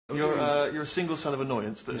You're a single cell of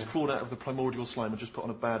annoyance that has crawled out of the primordial slime and just put on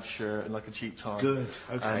a bad shirt and like a cheap tie. Good.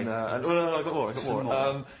 Okay. And no, I got more.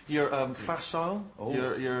 You're facile. Oh.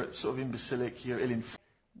 You're sort of imbecilic. You're ill-informed.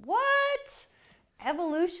 What?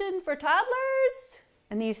 Evolution for toddlers?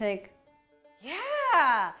 And you think,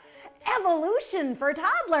 yeah, evolution for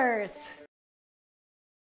toddlers.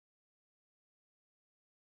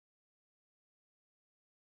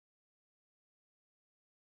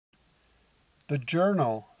 The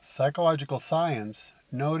journal Psychological Science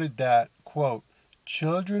noted that, quote,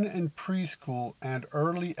 children in preschool and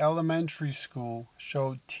early elementary school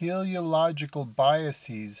showed teleological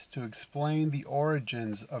biases to explain the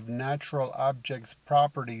origins of natural objects'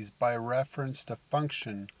 properties by reference to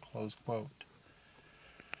function, close quote.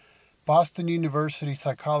 Boston University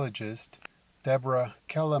psychologist Deborah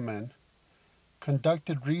Kellerman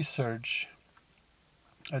conducted research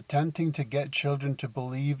attempting to get children to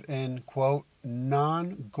believe in, quote,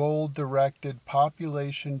 non-goal-directed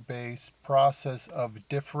population-based process of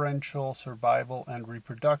differential survival and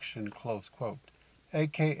reproduction, close quote,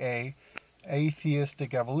 aka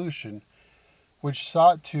atheistic evolution, which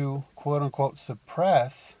sought to, quote-unquote,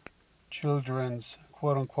 suppress children's,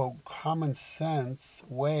 quote-unquote, common sense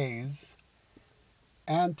ways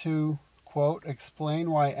and to, quote,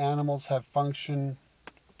 explain why animals have functional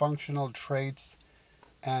traits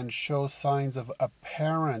and show signs of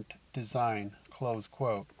apparent design, close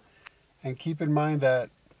quote. And keep in mind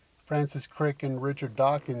that Francis Crick and Richard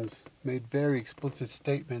Dawkins made very explicit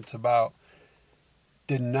statements about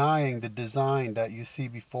denying the design that you see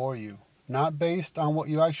before you. Not based on what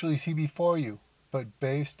you actually see before you, but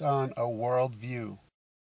based on a worldview.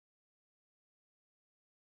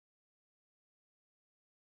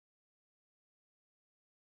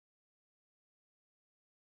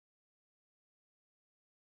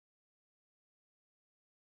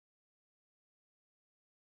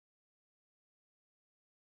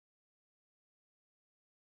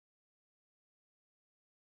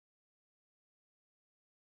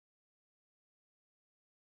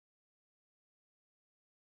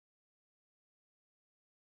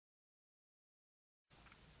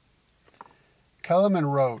 Kellerman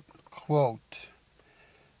wrote, quote,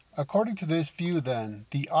 according to this view, then,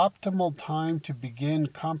 the optimal time to begin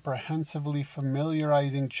comprehensively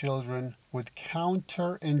familiarizing children with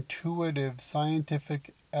counterintuitive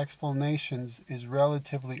scientific explanations is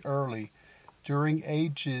relatively early, during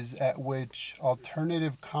ages at which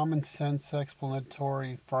alternative common sense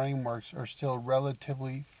explanatory frameworks are still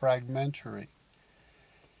relatively fragmentary.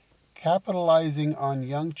 Capitalizing on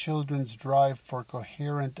young children's drive for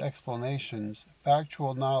coherent explanations,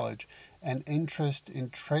 factual knowledge, and interest in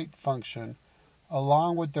trait function,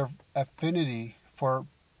 along with their affinity for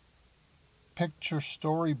picture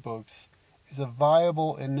storybooks, is a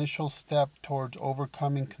viable initial step towards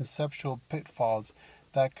overcoming conceptual pitfalls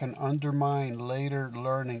that can undermine later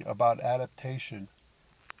learning about adaptation.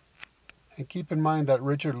 And keep in mind that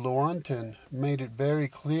Richard Lewontin made it very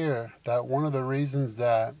clear that one of the reasons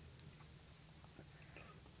that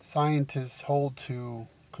scientists hold to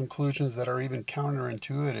conclusions that are even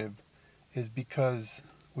counterintuitive is because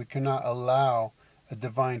we cannot allow a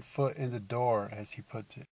divine foot in the door, as he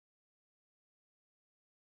puts it.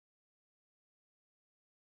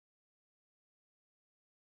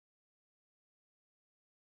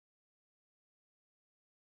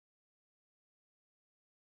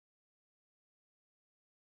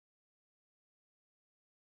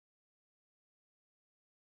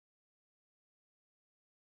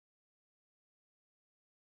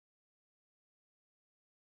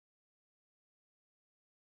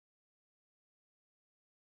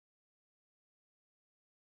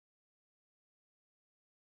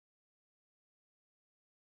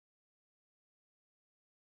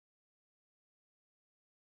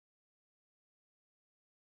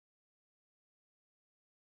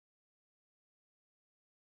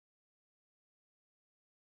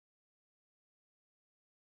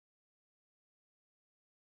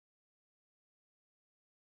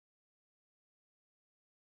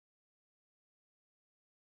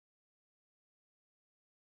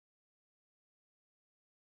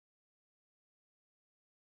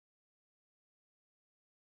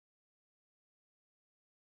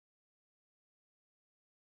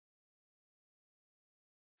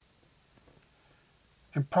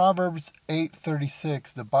 In Proverbs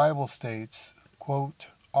 8:36, the Bible states, quote,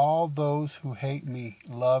 all those who hate me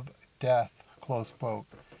love death, close quote.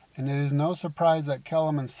 And it is no surprise that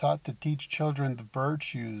Kellerman sought to teach children the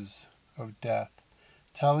virtues of death,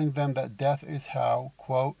 telling them that death is how,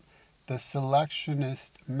 quote, the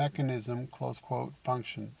selectionist mechanism, close quote,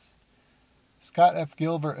 functions. Scott F.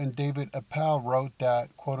 Gilbert and David Appel wrote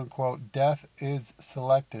that, quote-unquote, death is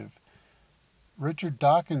selective. Richard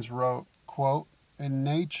Dawkins wrote, quote, in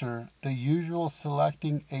nature, the usual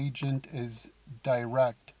selecting agent is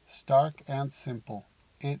direct, stark, and simple.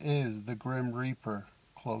 It is the Grim Reaper,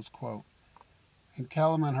 close quote. And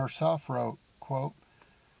Kellerman herself wrote, quote,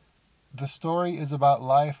 the story is about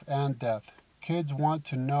life and death. Kids want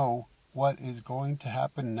to know what is going to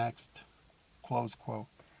happen next, close quote.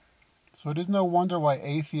 So it is no wonder why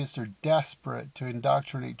atheists are desperate to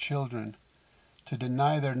indoctrinate children, to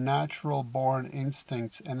deny their natural-born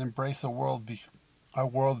instincts and embrace a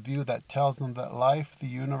worldview that tells them that life, the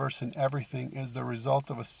universe, and everything is the result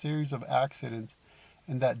of a series of accidents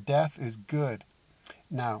and that death is good.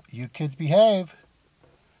 Now, you kids behave.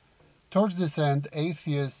 Towards this end,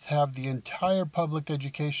 atheists have the entire public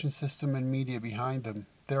education system and media behind them.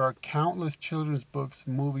 There are countless children's books,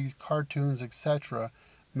 movies, cartoons, etc.,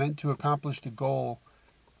 meant to accomplish the goal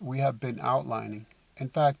we have been outlining. In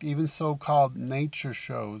fact, even so-called nature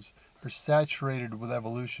shows are saturated with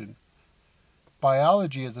evolution.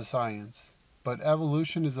 Biology is a science, but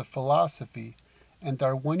evolution is a philosophy, and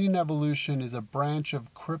Darwinian evolution is a branch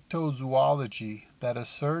of cryptozoology that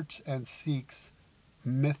asserts and seeks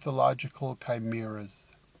mythological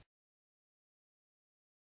chimeras.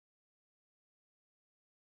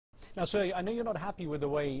 Now, sir, I know you're not happy with the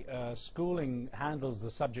way schooling handles the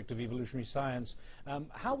subject of evolutionary science.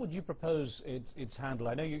 How would you propose it's handled?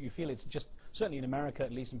 I know you feel it's just, certainly in America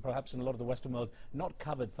at least, and perhaps in a lot of the Western world, not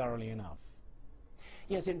covered thoroughly enough.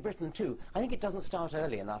 Yes, in Britain too. I think it doesn't start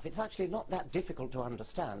early enough. It's actually not that difficult to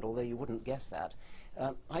understand, although you wouldn't guess that.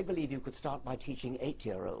 I believe you could start by teaching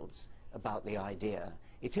 8-year-olds about the idea.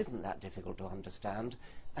 It isn't that difficult to understand,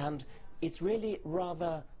 and it's really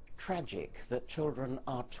rather tragic that children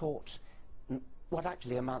are taught what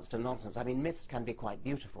actually amounts to nonsense. I mean, myths can be quite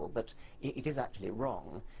beautiful, but it is actually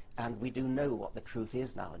wrong, and we do know what the truth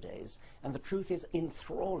is nowadays, and the truth is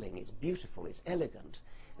enthralling, it's beautiful, it's elegant,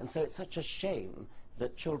 and so it's such a shame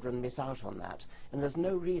that children miss out on that, and there's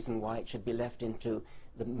no reason why it should be left into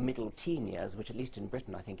the middle teen years, which at least in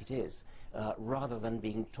Britain I think it is, rather than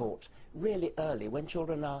being taught really early when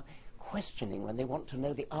children are questioning, when they want to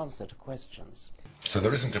know the answer to questions. So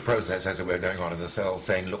there isn't a process, as it were, going on in the cell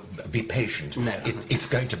saying, look, be patient. No. It's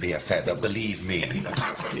going to be a feather, believe me.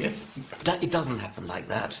 Yes. It doesn't happen like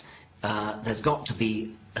that. There's got to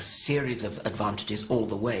be a series of advantages all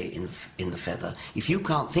the way in the feather. If you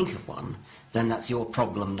can't think of one, then that's your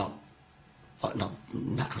problem, not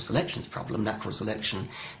natural selection's problem. Natural selection,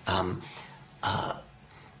 well,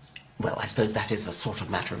 I suppose that is a sort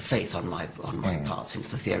of matter of faith on my part, since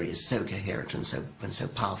the theory is so coherent and so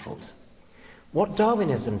powerful. What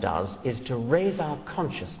Darwinism does is to raise our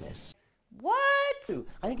consciousness. What?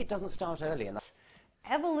 I think it doesn't start early enough.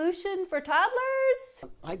 Evolution for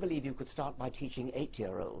toddlers? I believe you could start by teaching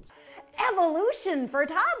 8-year-olds. Evolution for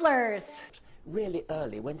toddlers? Really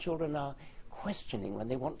early, when children are questioning, when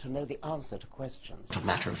they want to know the answer to questions. It's a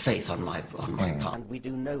matter of faith on my part. And we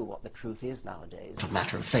do know what the truth is nowadays. It's a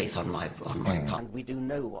matter of faith on my part. And we do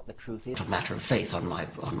know what the truth is. It's a matter of faith on my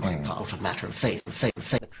part. It's a matter of faith. The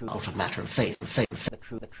truth. It's a matter of faith. The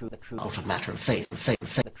truth. The truth. The truth. It's a matter of faith. The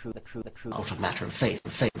truth. The truth. The truth. It's a matter of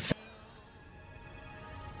faith.